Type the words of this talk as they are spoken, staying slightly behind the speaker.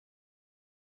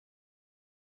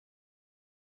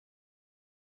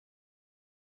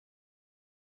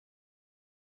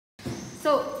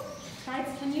So, guys,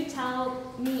 can you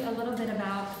tell me a little bit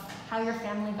about how your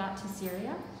family got to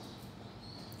Syria?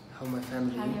 How my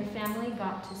family? How your family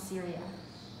got to Syria?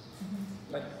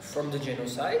 Like from the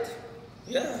genocide?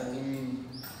 Yeah,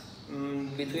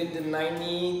 between the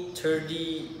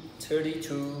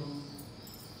 1932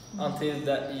 until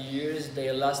that years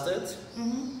they lasted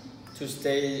to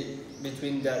stay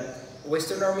between that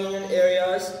Western Armenian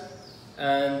areas,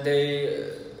 and they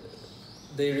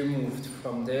removed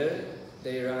from there.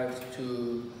 They arrived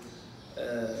to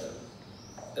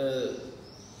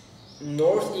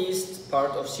northeast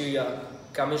part of Syria,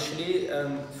 Kamishli,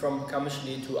 and from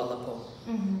Kamishli to Aleppo.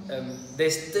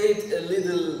 They stayed a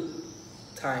little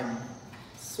time,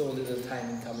 so little time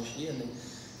in Kamishli, and then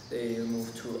they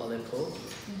moved to Aleppo,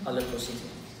 Aleppo city,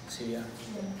 Syria.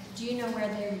 Do you know where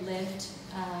they lived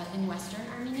in Western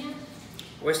Armenia?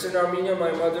 Western Armenia,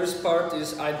 my mother's part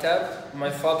is Aitab,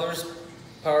 my father's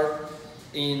part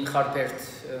in Kharpert,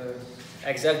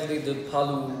 exactly the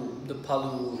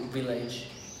Palu village.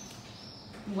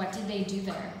 What did they do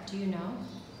there? Do you know?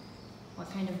 What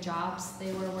kind of jobs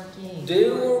they were working? They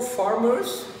were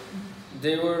farmers.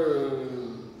 They were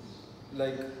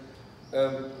like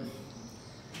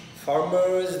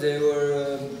farmers. They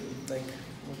were like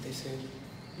what they say.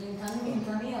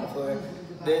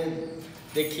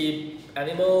 They keep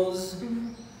animals.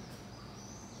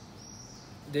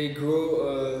 They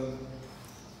grow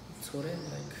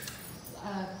like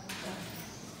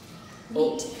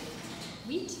wheat.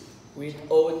 Wheat? Wheat,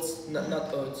 oats,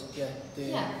 not oats. Yeah.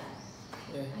 Yeah.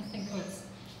 Yeah. I think oats.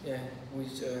 Yeah,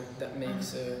 which that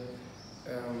makes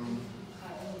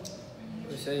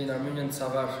we say in Armenian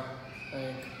savar,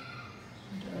 like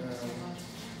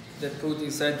they put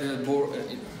inside the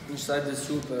inside the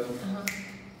soup.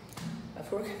 I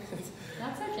forget.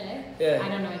 That's okay. Yeah. I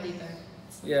don't know it either.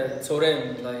 Yeah,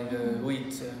 tsorem, like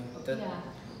wheat that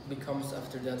becomes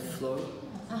after that flour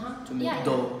to make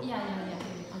dough. Yeah.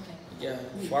 Okay. Yeah,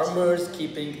 farmers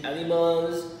keeping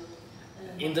animals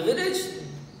in the village.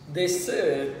 They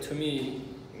said to me,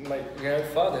 my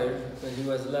grandfather, when he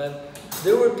was alive,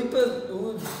 there were people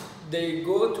who they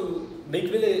go to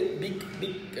big village,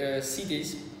 big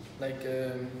cities, like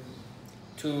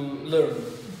to learn,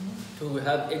 to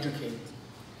have educate.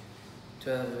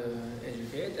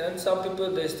 And some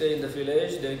people they stay in the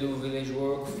village, they do village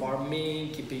work,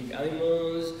 farming, keeping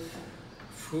animals,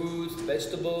 fruits,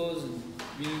 vegetables,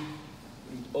 wheat,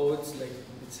 oats, like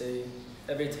let's say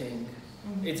everything.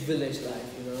 It's village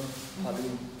life, you know.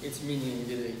 It's mini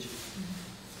village.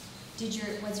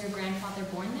 Was your grandfather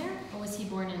born there, or was he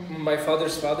born in? My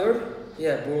father's father,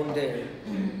 yeah, born there,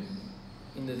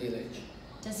 in the village.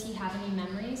 Does he have any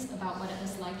memories about what it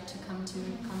was like to come to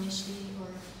Kamishli or?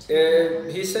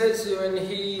 He says when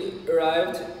he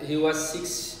arrived, he was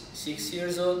 6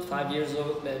 years old, 5 years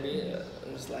old, maybe. It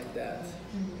was like that.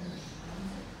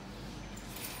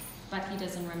 But he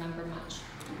doesn't remember much,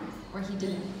 or he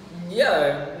didn't.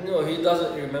 Yeah, no, he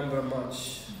doesn't remember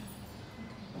much.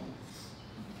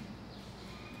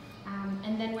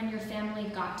 And then when your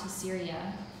family got to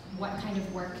Syria, what kind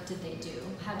of work did they do?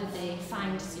 How did they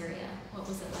find Syria? What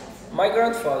was it like? My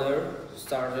grandfather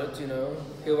started, you know,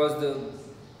 he was the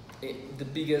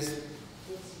biggest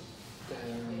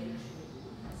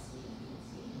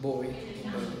boy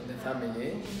in the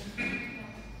family,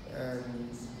 and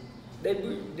they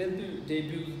built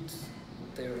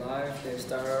their life. They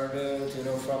started, you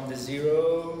know, from the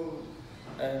zero,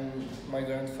 and my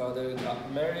grandfather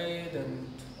got married and,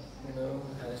 you know,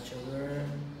 has children,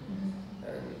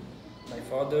 and my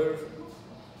father,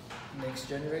 next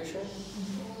generation,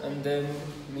 and then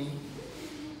me.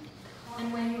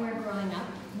 And when you were growing up,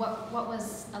 what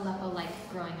was Aleppo like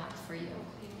growing up for you?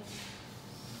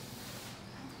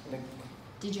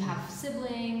 Did you have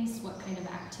siblings? What kind of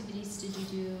activities did you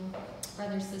do?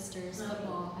 Brothers, sisters,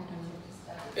 football? I don't know.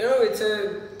 You know,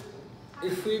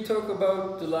 if we talk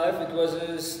about the life, it was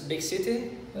a big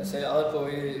city. Let's say Aleppo,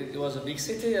 it was a big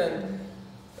city, and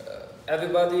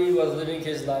everybody was living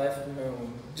his life, you know,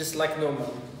 just like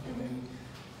normal.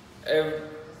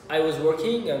 I was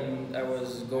working and I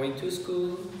was going to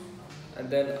school, and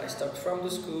then I stopped from the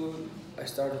school. I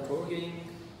started working.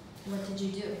 What did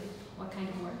you do? What kind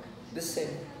of work? The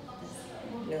same.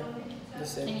 Yeah, the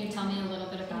same. Can you tell me a little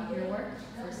bit about your work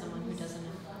for someone who doesn't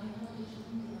know?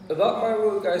 About my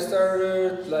work, I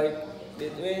started like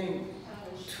between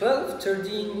 12,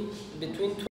 13,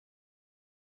 between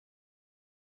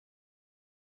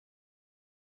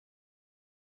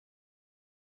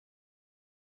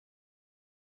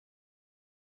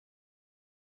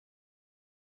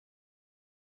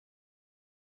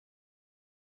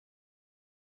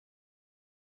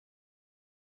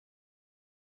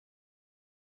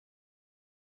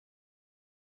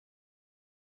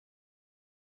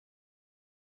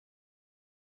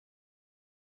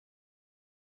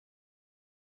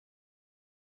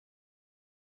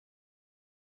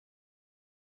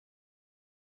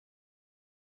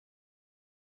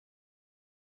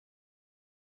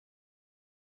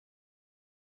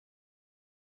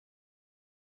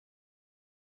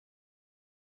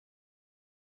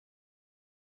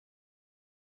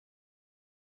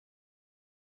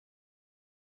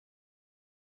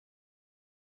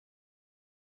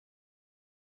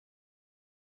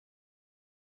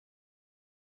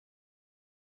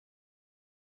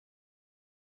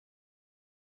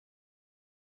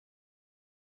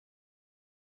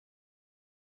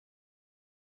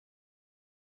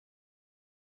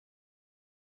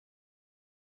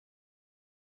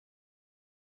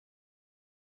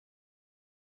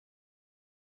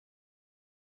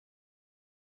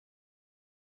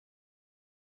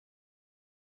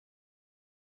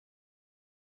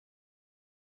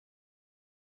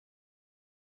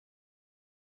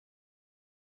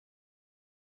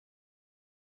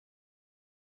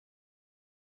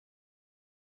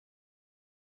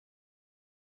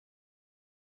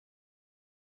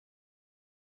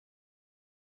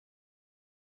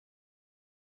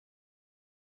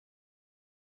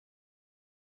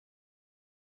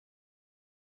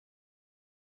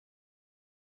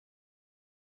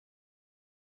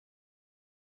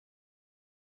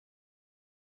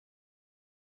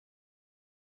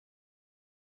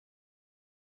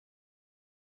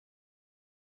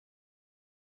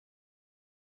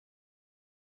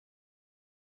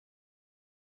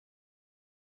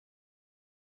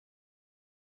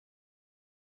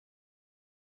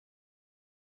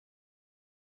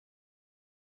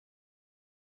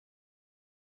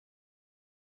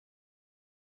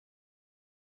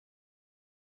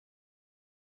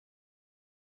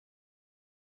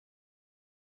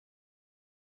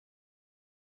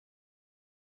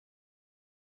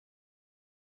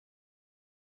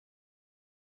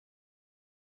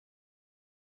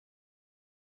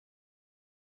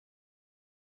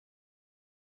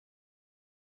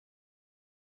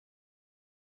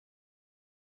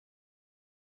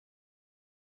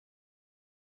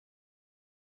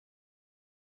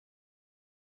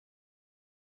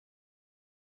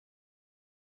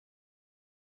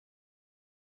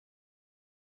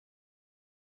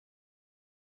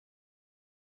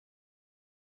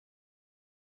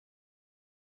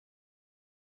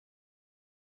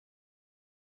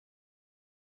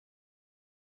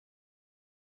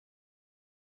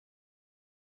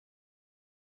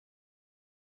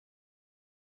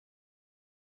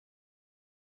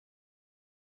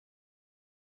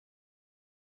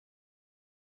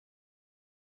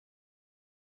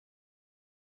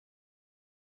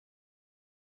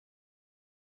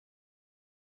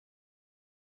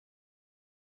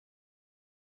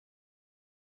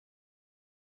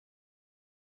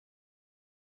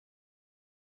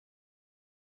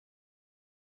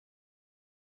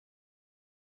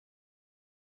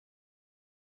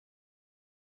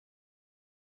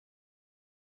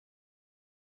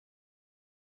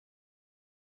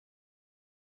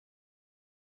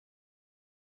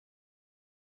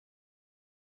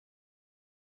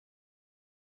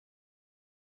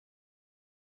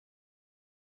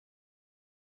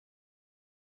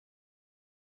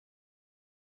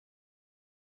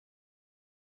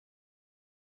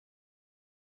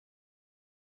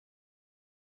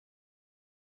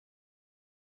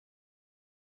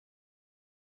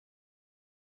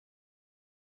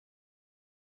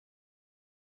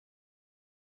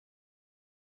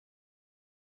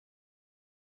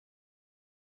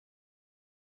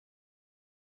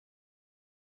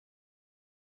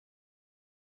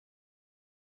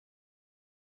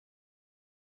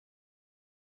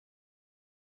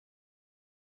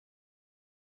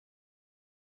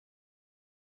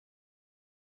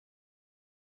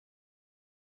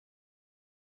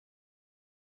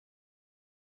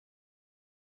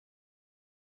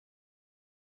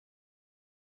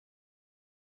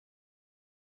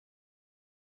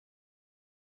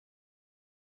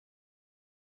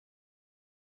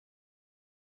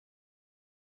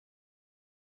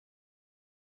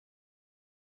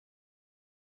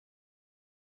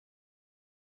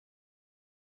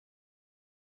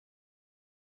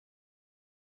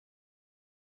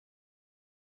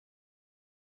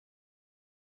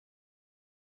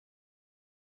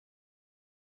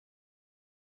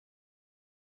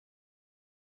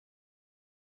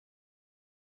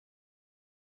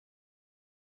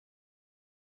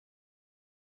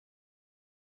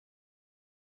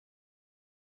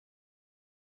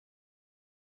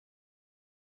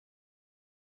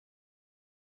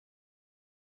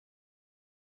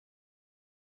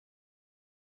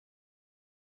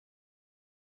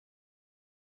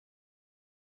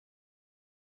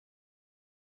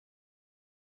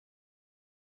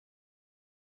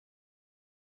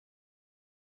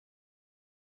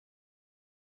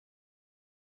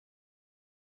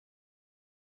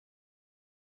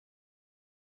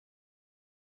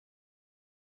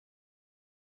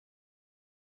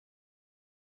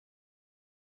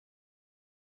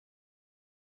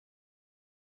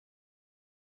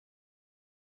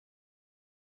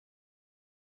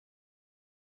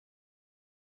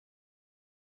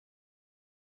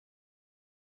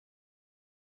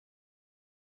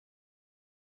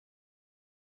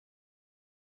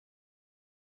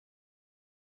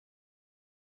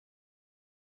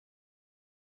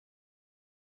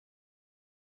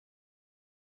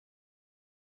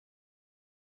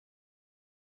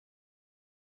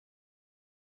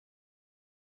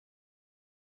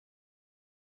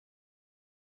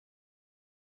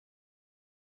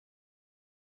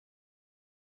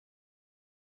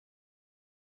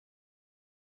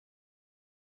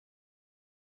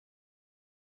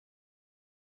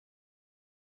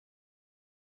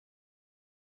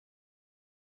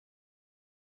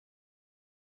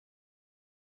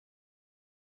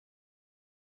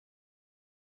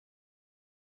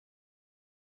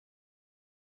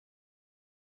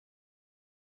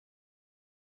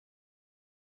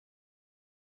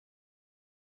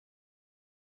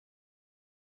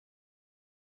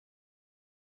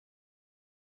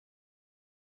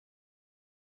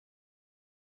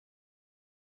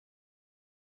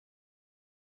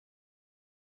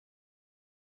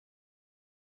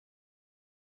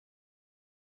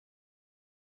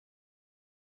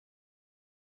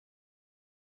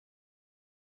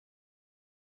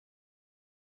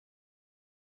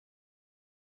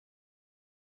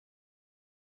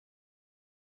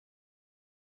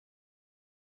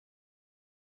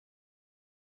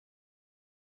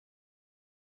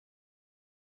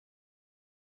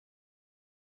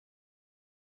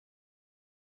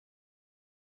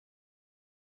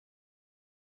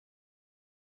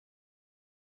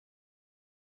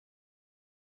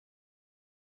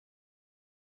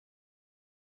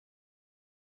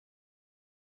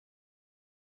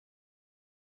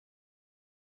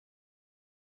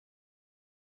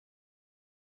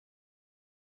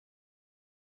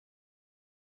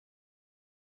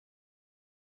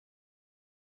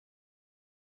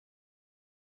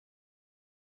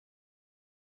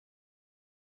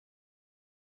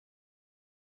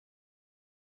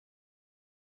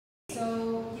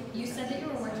So you said that you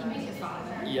were working with your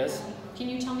father. Yes. Can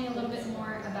you tell me a little bit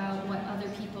more about what other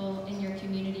people in your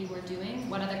community were doing?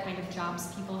 What other kind of jobs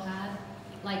people had?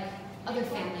 Like other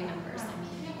family members, I mean.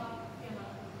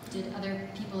 Did other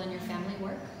people in your family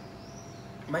work?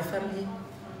 My family?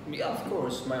 Yeah, of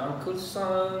course. My uncle's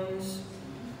sons,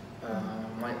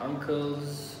 my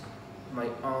uncles, my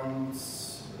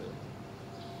aunts.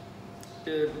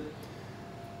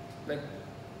 Like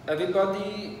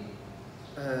everybody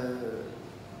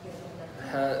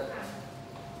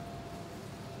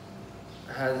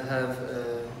have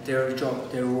their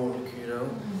job, their work, you know,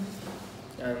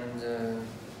 and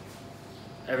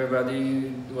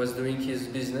everybody was doing his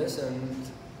business, and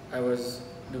I was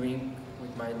doing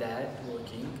with my dad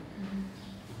working,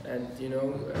 and you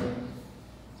know,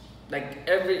 like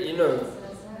in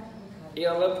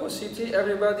Aleppo city,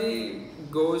 everybody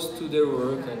goes to their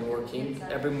work and working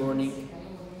every morning.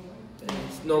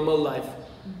 It's normal life.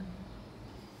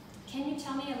 Can you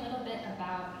tell me a little bit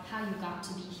about how you got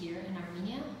to be here in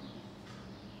Armenia?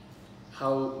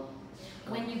 How?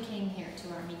 When you came here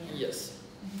to Armenia? Yes.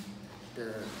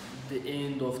 The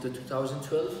end of the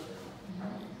 2012,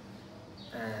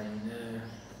 and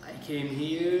I came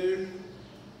here.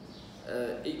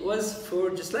 It was for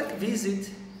just like visit,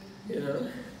 you know.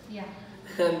 Yeah.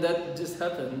 And that just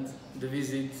happened. The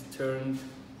visit turned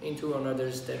into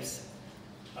another steps,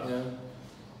 you know.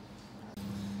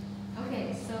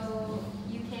 Okay, so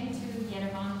you came to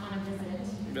Yerevan on a visit,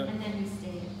 Yeah. and then you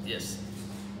stayed. Yes.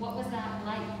 What was that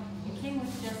like? You came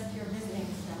with just your visiting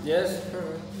stuff. Yes. Yeah.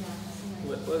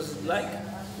 What was it like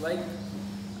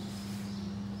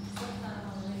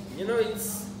you know, it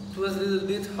was a little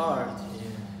bit hard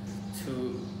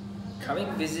to coming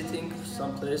visiting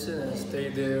some places and stay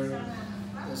there.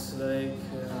 It's like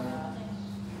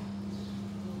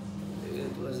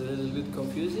it was a little bit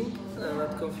confusing.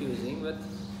 Not confusing, but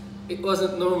it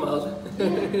wasn't normal.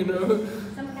 You know.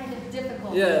 Some kind of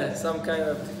difficult. Yeah, some kind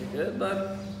of difficult,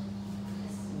 but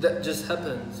that just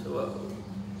happened. Well,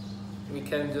 we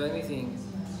can't do anything.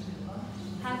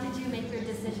 How did you make your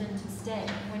decision to stay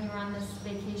when you were on this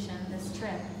vacation, this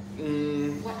trip?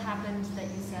 What happened that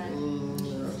you said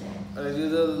to stay? A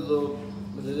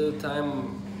little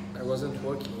time I wasn't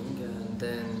working, and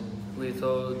then we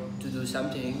thought to do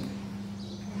something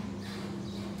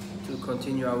to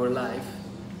continue our life,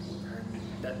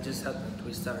 and that just happened.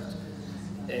 We start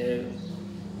a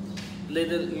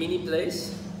little mini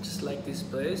place, just like this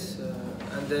place,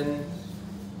 and then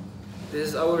this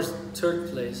is our third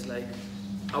place. Like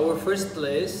our first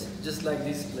place, just like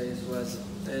this place, was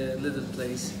a little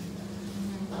place.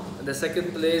 And the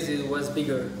second place, it was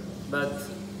bigger, but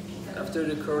after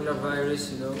the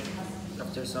coronavirus, you know,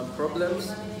 after some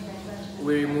problems,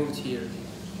 we moved here.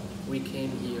 We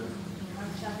came here.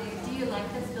 Do you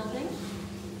like this building?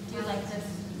 Do you like this?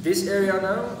 This area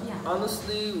now, Yeah.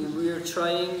 honestly, we're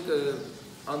trying.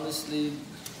 Honestly,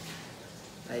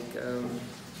 like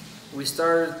we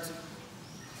start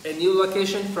a new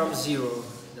location from zero.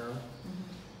 You know,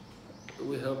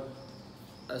 we hope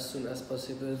as soon as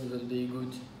possible it will be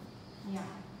good. Yeah.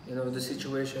 You know, the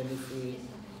situation.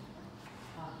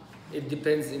 It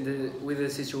depends with the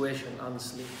situation,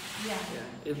 honestly. Yeah.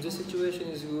 Yeah. If the situation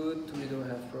is good, we don't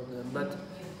have problem. But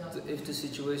if the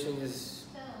situation is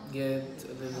get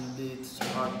a little bit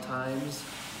hard times,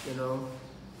 you know,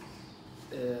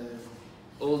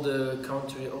 all the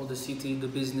country, all the city, the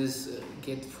business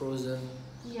get frozen.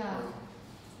 Yeah.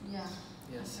 Yeah.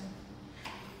 Yes.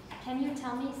 Can you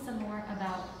tell me some more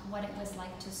about what it was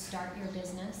like to start your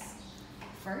business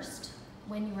first?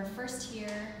 When you were first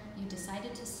here, you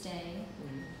decided to stay.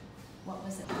 What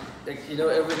was it? Like, you know,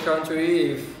 every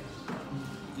country, if,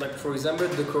 like for example,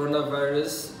 the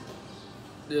coronavirus,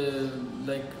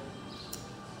 like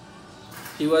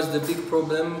it was the big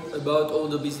problem about all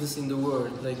the business in the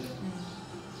world. Like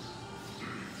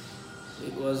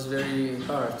it was very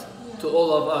hard to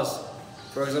all of us.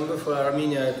 For example, for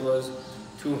Armenia, it was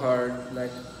too hard.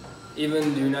 Like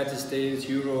even the United States,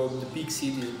 Europe, the big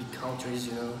cities, big countries,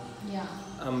 you know. Yeah.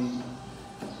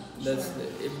 That's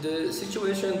if the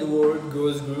situation in the world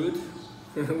goes good,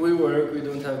 we work, we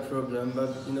don't have problem.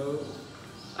 But you know,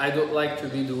 I don't like to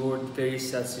be the world very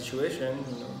sad situation,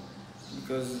 you know,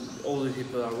 because all the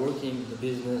people are working in the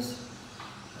business,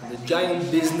 the giant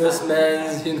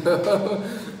businessmen, you know.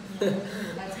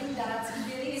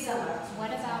 So,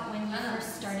 what about when you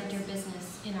first started your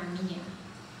business in Armenia?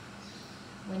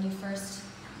 When you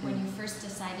first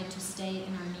decided to stay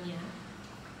in Armenia,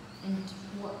 and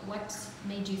what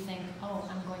made you think, oh,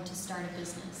 I'm going to start a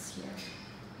business here?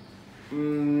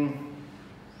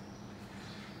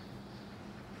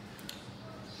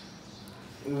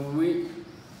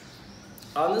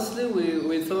 Honestly,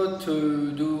 we thought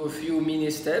to do a few mini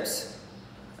steps,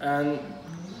 and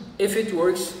if it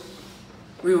works,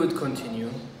 we would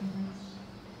continue.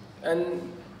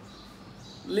 And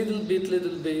little bit,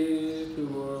 we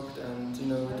worked, and you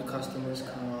know the customers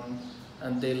come,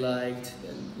 and they liked,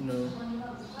 and you know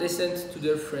they sent to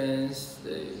their friends.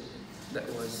 That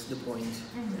was the point.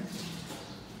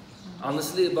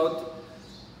 Honestly, about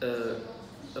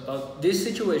this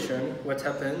situation, what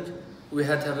happened? We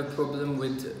had to have a problem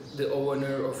with the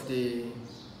owner of that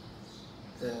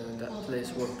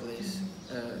workplace,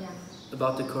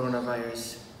 about the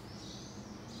coronavirus.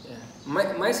 Yeah,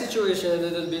 my situation a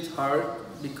little bit hard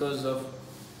because of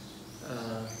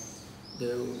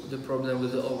the problem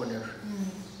with the owner.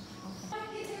 How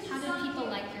did people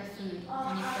like your food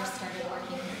when you first started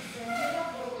working here?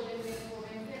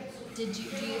 Do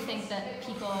you think that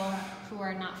people who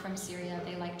are not from Syria,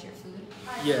 they liked your food?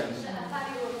 Yeah.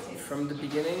 From the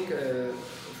beginning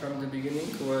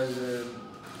was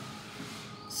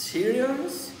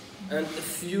Syrians and a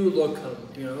few local,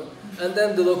 you know, and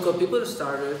then the local people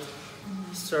started,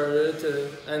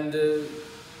 and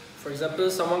for example,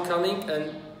 someone coming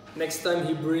and next time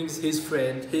he brings his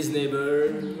friend, his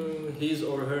neighbor, his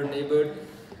or her neighbor,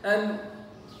 and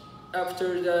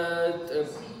after that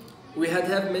we had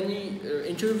to have many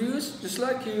interviews, just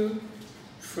like you.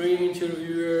 Free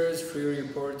interviewers, free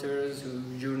reporters,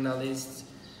 journalists,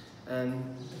 and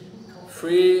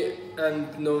free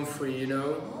and non-free, you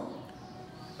know,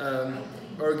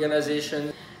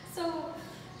 organizations. So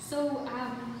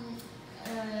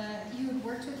you had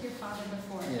worked with your father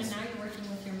before, Yes. and now you're working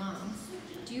with your mom.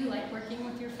 Do you like working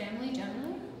with your family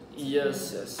generally?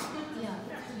 Yes. Yeah.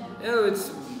 You know,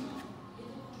 it's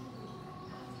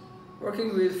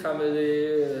working with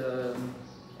family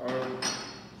or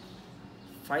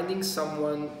finding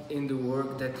someone in the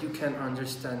work that you can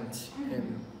understand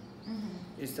him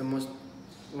is the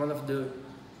one of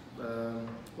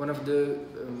the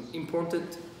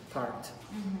important part.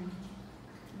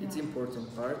 It's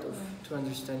important part of to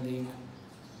understanding.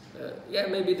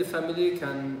 Maybe the family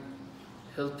can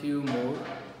help you more.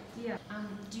 Yeah.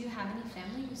 Do you have any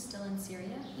family who's still in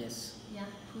Syria? Yes. Yeah.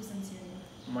 Who's in Syria?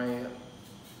 My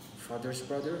father's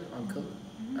brother, uncle,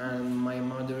 and my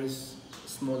mother's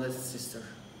smallest sister.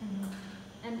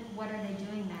 And what are they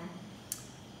doing there?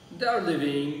 They are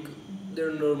living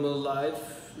their normal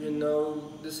life. You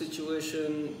know, the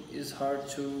situation is hard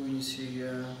too in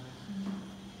Syria,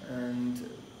 and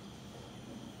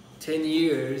 10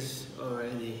 years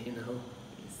already, you know,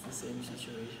 it's the same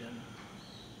situation.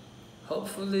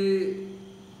 Hopefully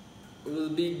it will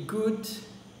be good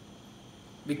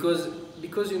because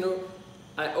you know,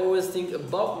 I always think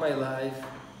about my life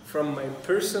from my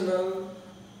personal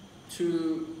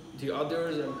to the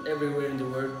others and everywhere in the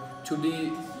world, to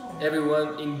be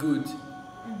everyone in good,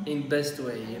 in best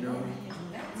way, you know.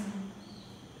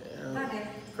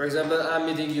 For example, I'm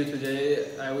meeting you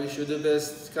today, I wish you the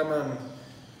best, come on.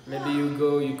 Maybe you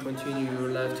go, you continue your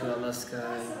life to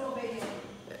Alaska.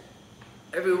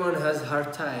 Everyone has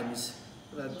hard times,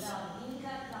 but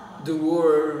the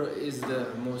war is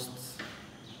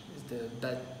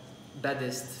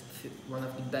one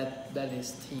of the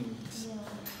baddest things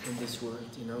in this world,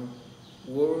 you know.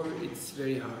 War, it's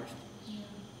very hard.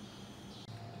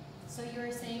 So you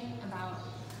were saying about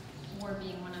war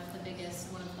being one of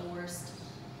the worst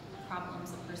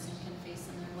problems a person can face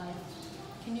in their life.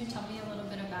 Can you tell me a little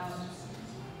bit about...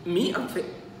 Me? No,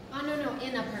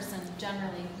 in a person,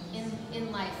 generally.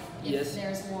 In life, if Yes.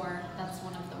 there's war, that's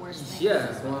one of the worst things.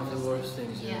 Yeah, one of the worst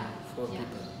things for Yeah.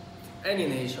 people. Any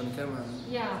nation, come on.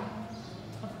 Yeah,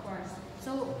 of course.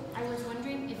 So I was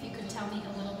wondering if you could tell me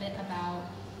a little bit about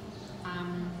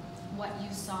what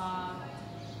you saw,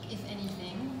 if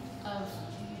anything, of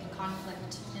the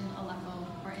conflict in Aleppo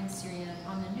or in Syria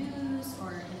on the news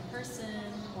or in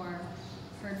person or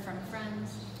heard from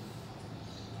friends.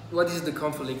 What is the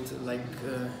conflict like?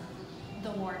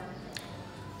 The war.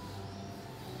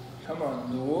 Come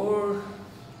on, the war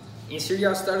in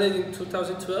Syria started in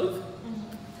 2012,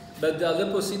 but the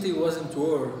Aleppo city wasn't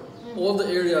war. All the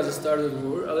areas started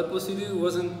war. Aleppo city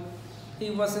wasn't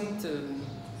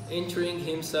entering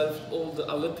himself all the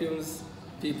Aleppians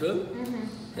people.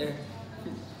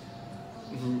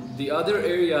 The other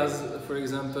areas, for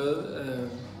example,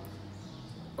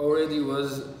 already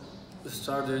was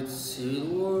started civil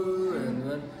war,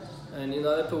 and in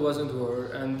Aleppo wasn't war,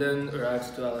 and then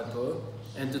arrived to Aleppo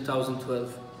in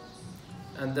 2012,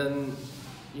 and then,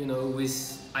 you know,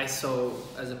 I saw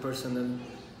as a person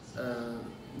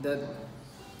that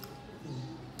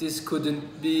this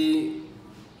couldn't be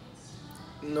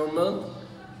normal.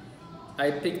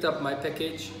 I picked up my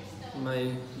package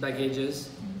my baggages,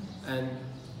 and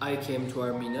I came to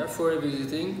Armenia for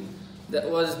visiting. That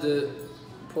was the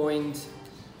point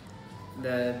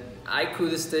that I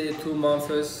could stay 2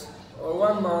 months or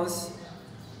 1 month.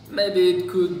 Maybe it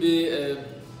could be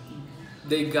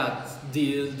they got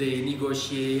deal, they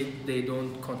negotiate, they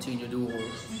don't continue the war.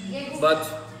 But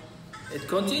it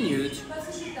continued.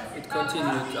 It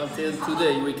continued until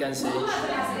today, we can say.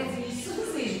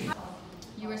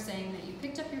 You were saying that you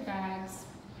picked up your bags,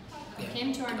 you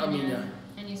came to Armenia. Armenia,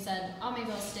 and you said, "Oh,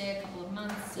 maybe I'll stay a couple of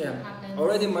months, see what happens."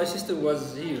 Already my sister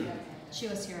was here. She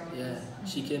was here already. Yeah,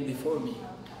 she came before me.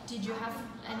 Did you have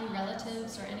any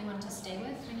relatives or anyone to stay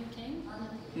with when you came?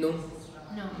 No,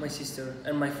 No. my sister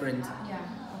and my friend. Yeah.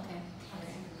 Okay.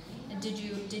 Okay. And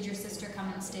did your sister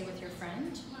come and stay with your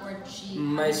friend, or she?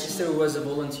 My sister was a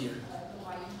volunteer.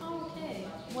 Oh, okay.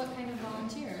 What kind of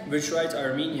volunteer? Virtuite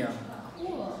Armenia.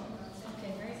 Cool.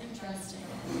 Okay, very interesting.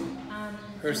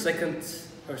 Her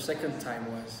second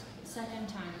time was. Second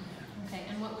time. Okay,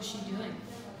 and what was she doing?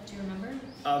 Do you remember?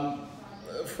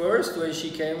 First when she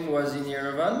came was in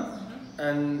Yerevan,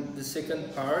 and the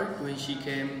second part when she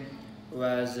came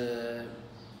was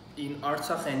in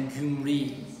Artsakh and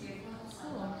Gyumri.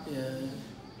 Cool.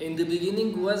 Yeah. In the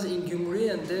beginning was in Gyumri,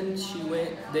 and then she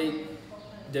went.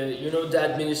 The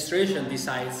administration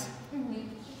decides.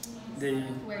 They.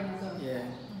 Where you go? Yeah.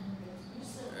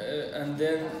 And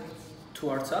then to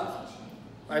Artsakh.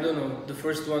 I don't know the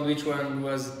first one, which one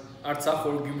was Artsakh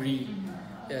or Gyumri.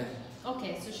 Yeah.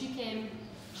 Okay, so she came,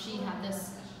 she had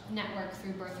this network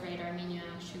through Birthright Armenia,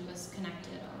 she was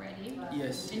connected already.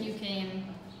 Yes. And you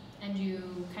came and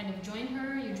you kind of joined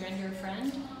her, you joined your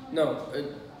friend? No,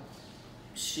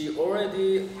 she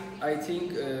already, I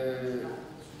think,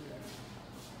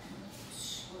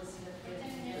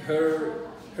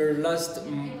 her last,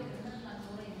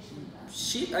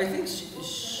 I think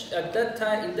at that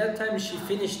time, in that time she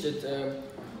finished it,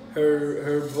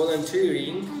 her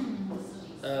volunteering,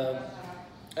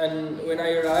 and when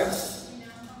I arrived,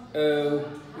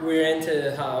 we rented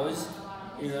a house,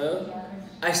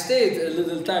 I stayed a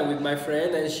little time with my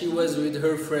friend, and she was with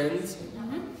her friends,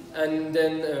 and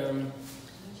then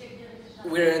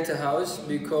we rented a house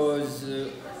because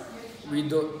we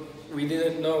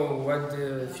didn't know what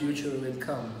the future will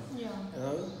come,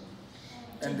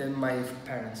 and then my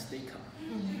parents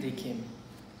they came.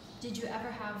 Did you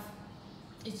ever have,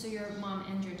 so your mom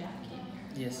and your dad came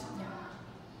here? Yes. Yeah.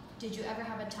 Did you ever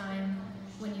have a time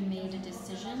when you made a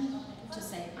decision to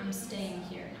say, I'm staying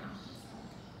here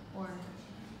now? Or?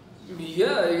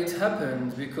 Yeah, it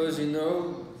happened because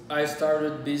we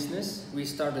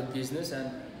started business,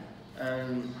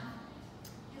 and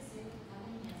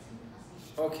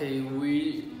okay,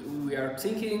 we are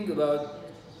thinking about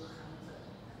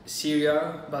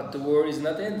Syria, but the war is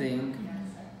not ending,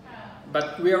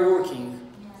 but we are working,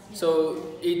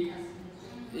 so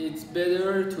it's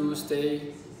better to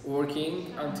stay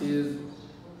working until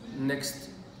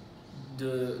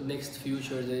the next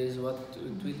future days what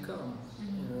it will come.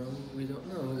 We don't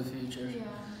know the future.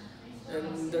 Yeah.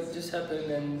 And that just happened,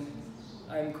 and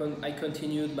I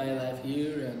continued my life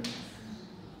here, and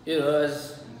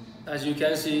as you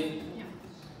can see.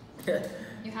 Yeah.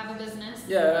 You have a business?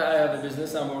 Yeah, I have a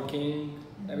business. I'm working.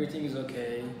 Everything is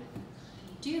okay.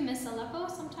 Do you miss Aleppo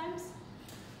sometimes?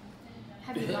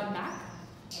 Have you gone back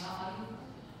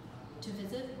to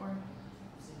visit, or?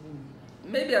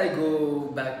 Maybe I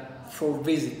go back for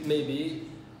visit. Maybe,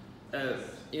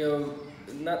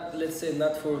 not, let's say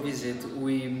not for visit.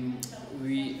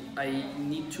 I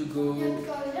need to go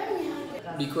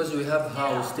because we have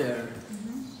house there.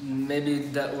 Maybe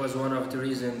that was one of the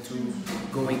reasons to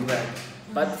going back.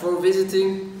 But for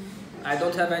visiting, I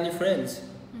don't have any friends.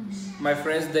 My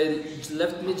friends, they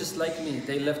left me just like me.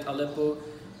 They left Aleppo,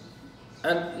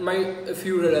 and a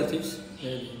few relatives,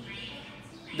 maybe.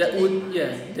 That would,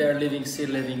 they are still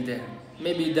living there.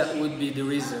 Maybe that would be the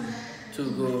reason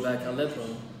to go back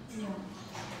Aleppo. Yeah.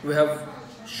 We have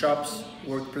shops,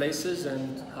 workplaces,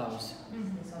 and house.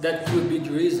 That could be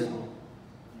the reason.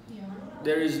 Yeah.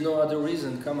 There is no other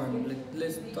reason. Come on,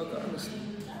 let's talk honestly.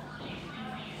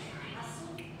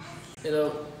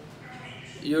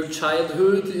 Your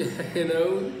childhood,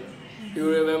 you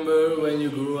remember when you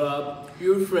grew up,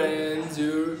 your friends,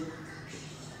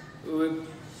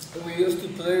 we used to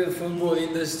play football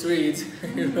in the street,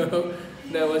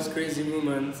 that was crazy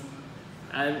moment.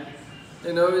 And,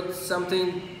 it's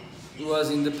something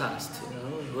was in the past,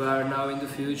 we are now in the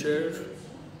future,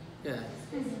 yeah.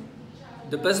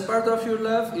 The best part of your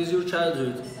life is your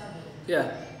childhood,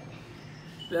 yeah.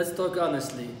 Let's talk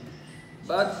honestly.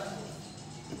 But,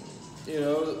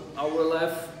 our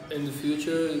life in the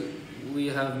future, we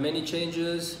have many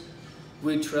changes,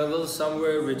 we travel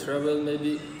somewhere, we travel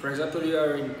maybe, for example, you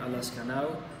are in Alaska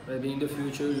now, maybe in the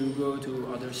future you go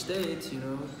to other states, you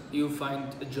know, you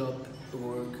find a job, a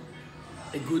work,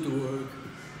 a good work.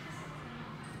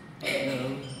 You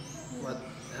know, what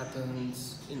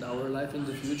happens in our life in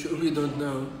the future, we don't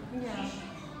know. Yeah.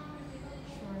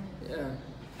 Sure. Yeah.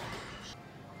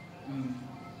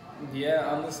 Yeah,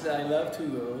 honestly, I love to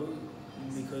go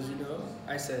because, you know,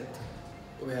 I said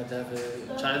we had to have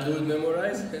a childhood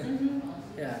memorized.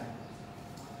 Yeah.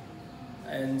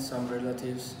 And some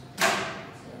relatives. Yeah.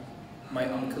 My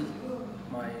uncle,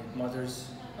 my mother's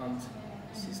aunt,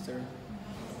 sister.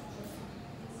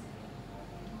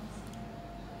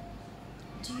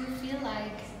 Do you feel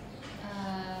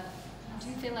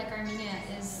like Armenia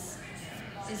is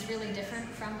really different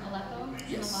from Aleppo in a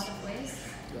Yes. lot of ways?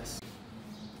 Yes.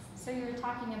 So you were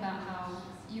talking about how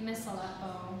you miss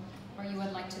Aleppo, or you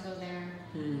would like to go there.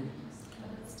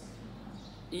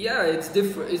 Yeah, it's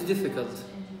different. It's difficult,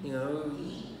 you know.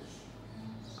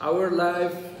 Our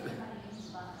life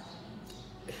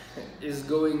is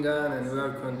going on, and we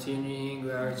are continuing.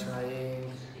 We are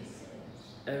trying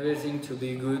everything to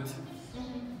be good,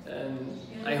 and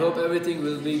I hope everything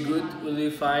will be good, will be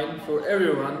fine for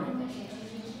everyone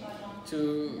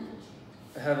to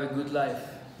have a good life.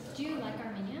 Do you like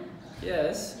Armenia?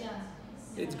 Yes, Yeah.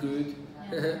 it's good.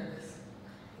 Yeah.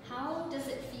 How does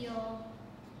it feel?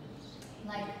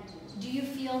 Like, do you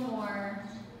feel more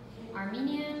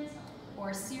Armenian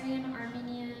or Syrian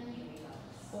Armenian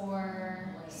or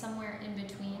somewhere in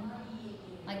between?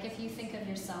 Like, if you think of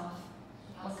yourself,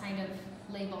 what kind of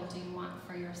label do you want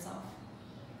for yourself?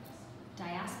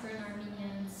 Diasporan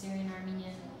Armenian, Syrian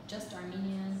Armenian, just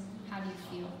Armenian? How do you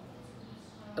feel?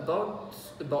 About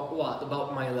what?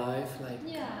 About my life, like.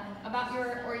 Yeah, about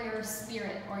your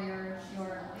spirit or your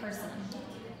person.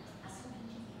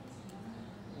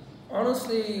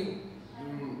 Honestly,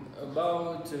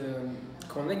 about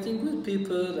connecting with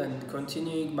people and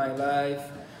continuing my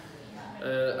life.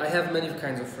 I have many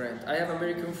kinds of friends. I have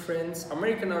American friends,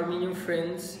 American Armenian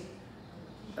friends,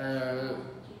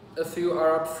 a few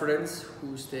Arab friends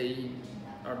who stay in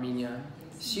Armenia,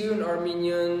 Syrian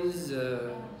Armenians,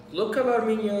 local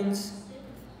Armenians.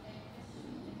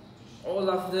 All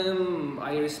of them,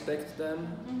 I respect them.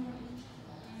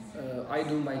 I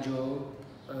do my job.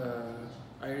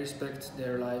 I respect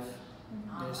their life,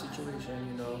 their situation,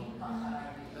 you know.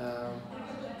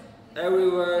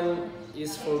 Everyone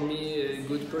is for me a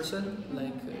good person,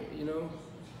 like, you know.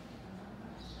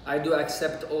 I do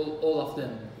accept all of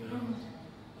them, you know.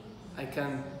 I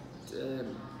can't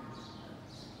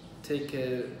take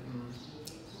a,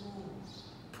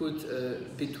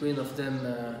 put between of them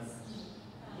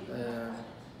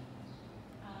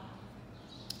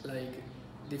like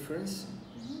difference.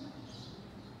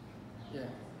 Yeah.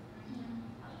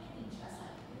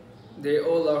 They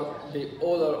all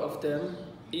are of them.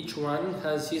 Each one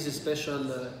has his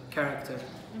special character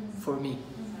for me.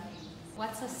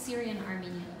 What's a Syrian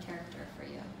Armenian character for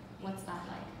you? What's that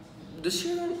like? The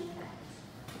Syrian.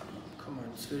 Come on,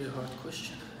 it's a very hard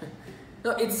question.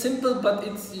 No, it's simple, but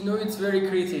it's, you know, it's very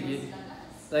critical.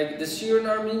 Like the Syrian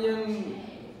Armenian,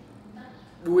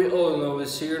 we all know the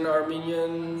Syrian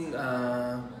Armenian.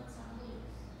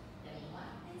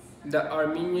 The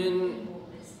Armenian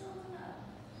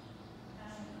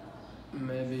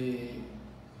maybe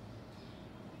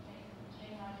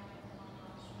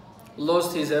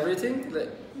lost his everything, like,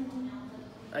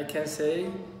 I can say,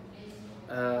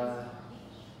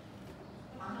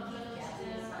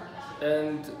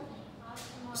 and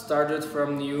started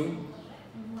from new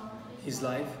his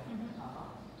life.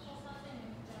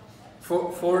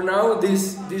 For now,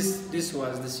 this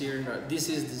was the Syrian. This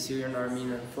is the Syrian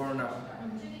Armenian for now.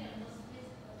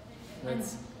 And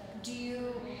do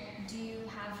you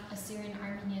have a Syrian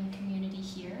Armenian community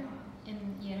here in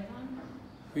Yerevan?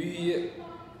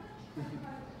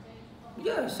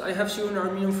 Yes, I have Syrian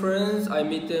Armenian friends. I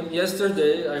meet them.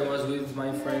 Yesterday, I was with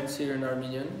my friend Syrian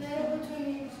Armenian.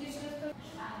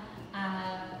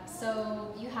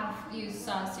 So you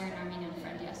saw a Syrian Armenian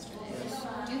friend yesterday. Yes.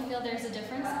 Do you feel there's a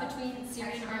difference between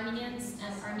Syrian Armenians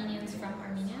and Armenians from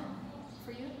Armenia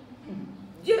for you?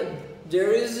 Yeah,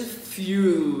 there is a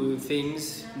few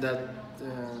things that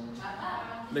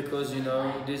because, you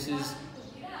know, this is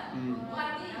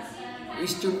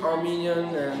Eastern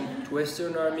Armenian and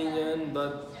Western Armenian,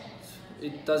 but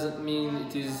it doesn't mean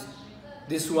it is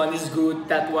this one is good,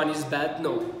 that one is bad.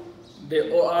 No,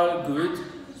 they all are good,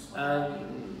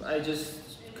 and I just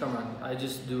I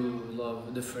just do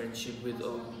love the friendship with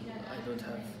all. I don't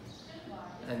have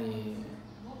any,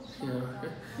 you know,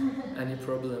 any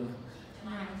problem.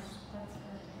 Nice. That's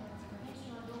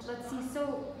good. Let's see.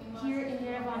 So here in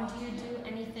Yerevan, do you do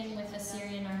anything with the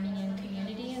Syrian Armenian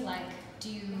community? Like, do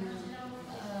you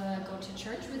go to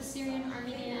church with Syrian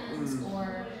Armenians,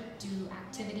 or do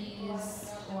activities,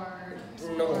 or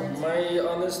No,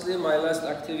 honestly, my last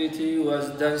activity was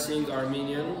dancing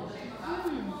Armenian.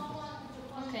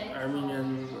 Okay.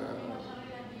 Armenian,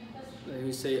 like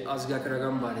we say,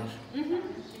 Azgakaragan Barir.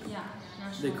 Yeah.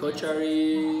 The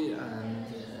kochari and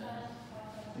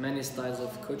many styles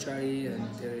of kochari, and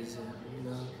there is,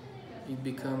 it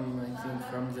become, I think,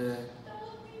 from the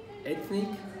ethnic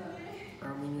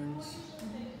Armenians.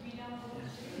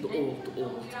 The old.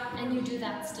 And you do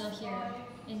that still here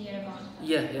in Yerevan?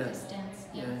 Yeah. This dance?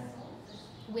 Yeah.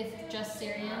 With just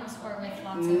Syrians or with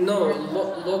lots of... No,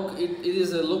 it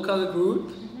is a local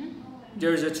group.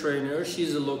 There is a trainer,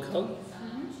 she's a local,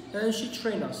 and she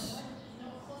trains us.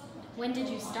 When did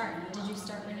you start? Did you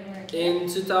start when you were a kid? In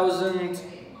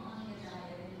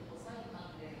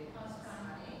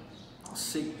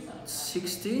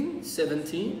 2016,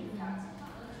 17.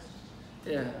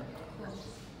 Yeah. Cool.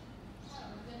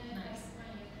 Nice.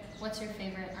 What's your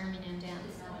favorite Armenian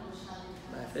dance?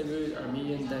 My favorite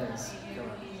Armenian dance.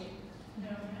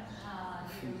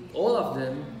 All of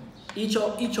them, each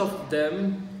of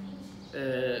them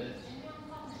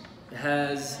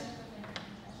has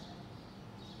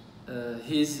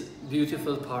his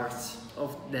beautiful parts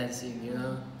of dancing.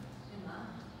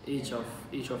 Each of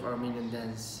Armenian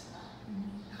dance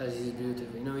has his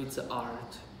beautiful. It's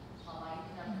art.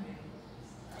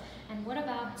 And what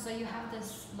about, so you have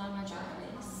this Lamajok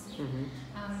race,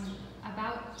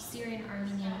 about Syrian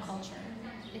Armenian culture.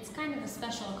 It's kind of a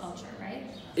special culture, right?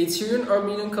 It's Syrian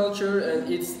Armenian culture, and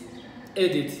it's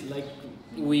added, like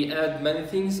we add many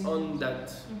things on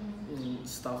that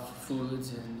stuff,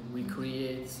 foods, and we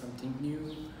create something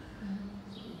new.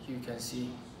 You can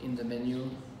see in the menu.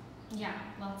 Yeah,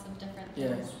 lots of different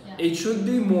things. Yeah. It should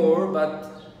be more, but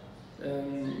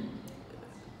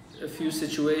a few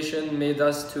situations made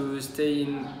us to stay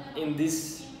in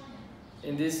this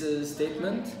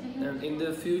statement, and in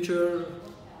the future,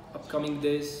 upcoming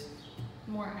days,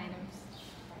 more items.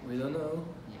 We don't know.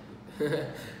 Yeah.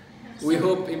 We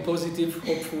hope in positive.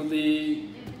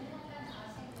 Hopefully,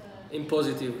 in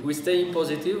positive. We stay in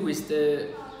positive. We stay.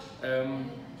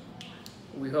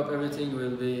 We hope everything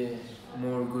will be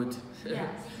more good.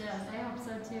 Yes, I hope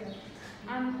so too.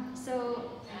 So,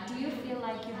 do you feel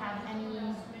like you have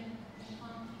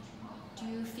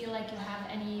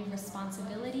any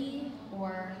responsibility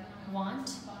or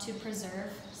want to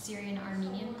preserve Syrian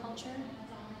Armenian culture?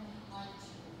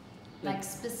 Like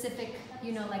specific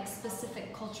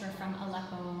culture from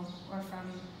Aleppo, or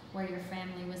from where your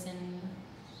family was in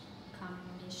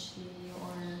Kamishli,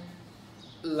 or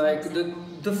like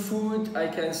the food, I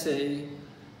can say,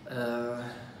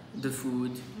 the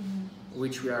food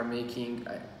which we are making,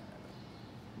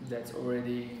 that's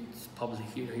already public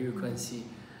here. You can see.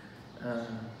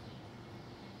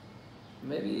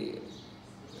 Maybe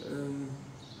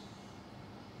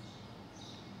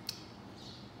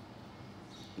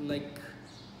like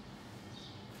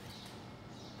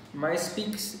my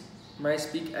speak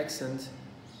accent.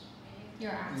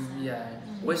 your accent. Yeah,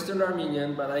 Western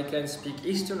Armenian, but I can speak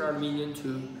Eastern Armenian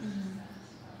too.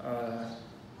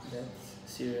 That's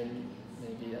Syrian,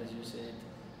 maybe, as you said.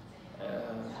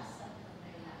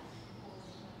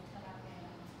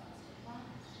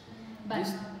 But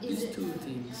these two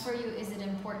things. For you, is it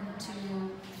important to,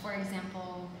 for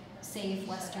example, save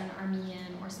Western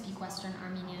Armenian or speak Western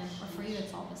Armenian, or for you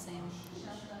it's all the same?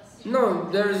 No,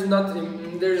 there is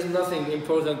nothing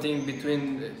important thing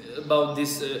about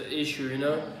this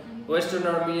issue. Western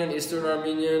Armenian, Eastern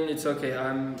Armenian, it's okay.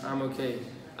 I'm okay.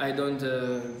 I don't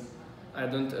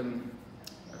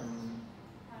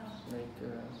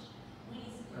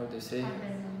how they say?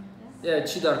 Yeah,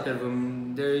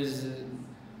 chidarkervum. There is.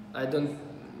 I don't.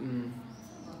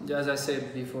 As I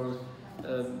said before,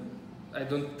 I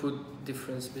don't put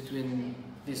difference between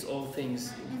these all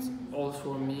things. It's all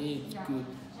for me. It's good.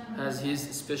 Has his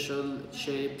special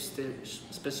shape,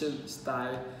 special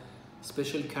style,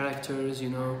 special characters.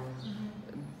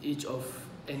 Each of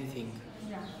anything.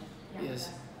 Yeah. Yes.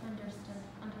 Understood.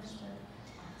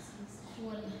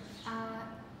 Cool.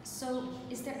 So,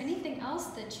 is there anything else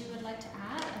that you would like to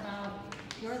add about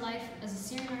your life as a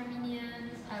Syrian Armenian,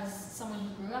 as someone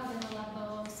who grew up in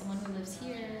Aleppo, someone who lives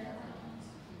here?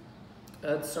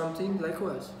 Add something like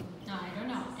what? No, I don't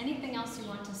know. Anything else you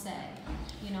want to say?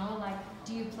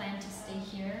 Do you plan to stay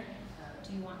here?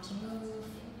 Do you want to move?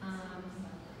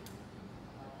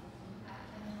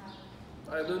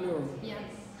 I don't know. Yeah. Okay.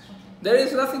 There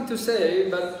is nothing to say,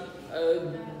 but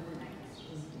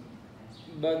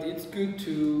it's good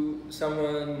to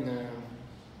someone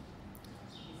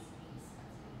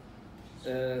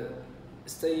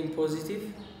Staying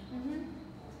positive. Mm-hmm.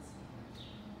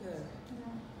 Yeah.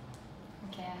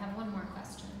 Okay, I have one more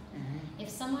question. Mm-hmm. If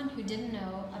someone who didn't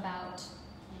know about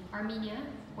Armenia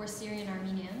or Syrian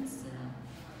Armenians,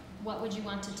 what would you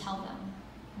want to tell them?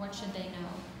 What should they know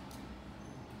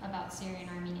about Syrian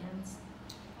Armenians?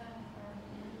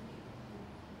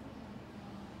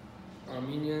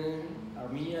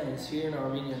 Armenia and Syrian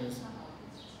Armenians.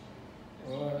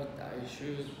 What I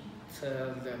should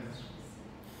tell them?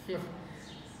 I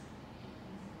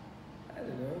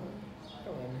don't know.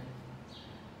 Come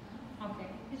on. Okay,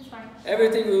 it's fine.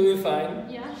 Everything will be fine.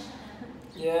 Yeah?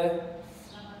 Yeah.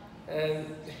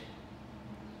 And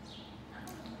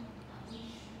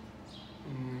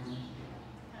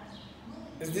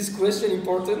is this question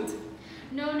important?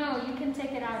 No, you can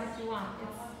take it out if you want.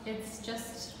 It's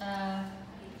just,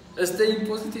 Stay in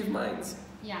positive minds.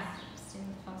 yeah, stay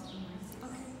with positive minds.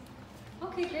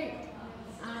 Okay. Okay, great.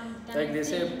 Then Like I they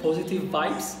say, think- positive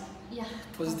vibes. Yeah.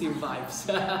 Positive vibes.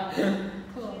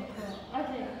 Cool.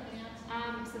 Okay.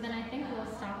 So then I think we'll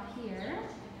stop here.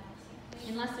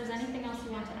 Unless there's anything else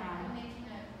you want to add.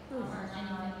 Or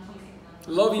anything.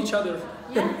 Love each other.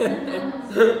 Yeah?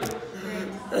 Great.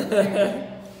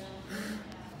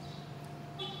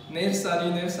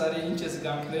 Ներսարի, ինչ ես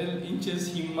գանքնել, ինչ ես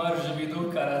հիմար ժվիդով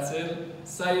կարացել,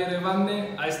 սա Երևանն է,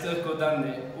 այստեղ կոդանն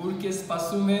է, ուր կես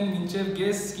սպասում են մինչև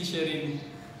գես գիշերին.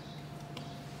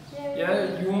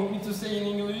 Yeah, you want me to say in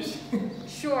English?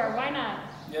 Sure, why not?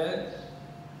 Yeah.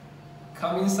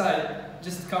 Come inside,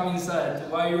 just come inside,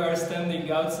 while you are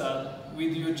standing outside,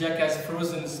 with your jackass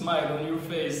frozen smile on your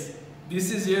face.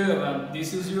 This is Yerevan,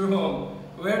 this is your home,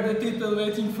 where the people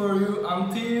waiting for you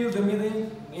until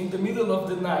in the middle of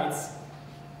the night.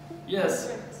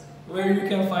 Yes, where you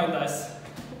can find us.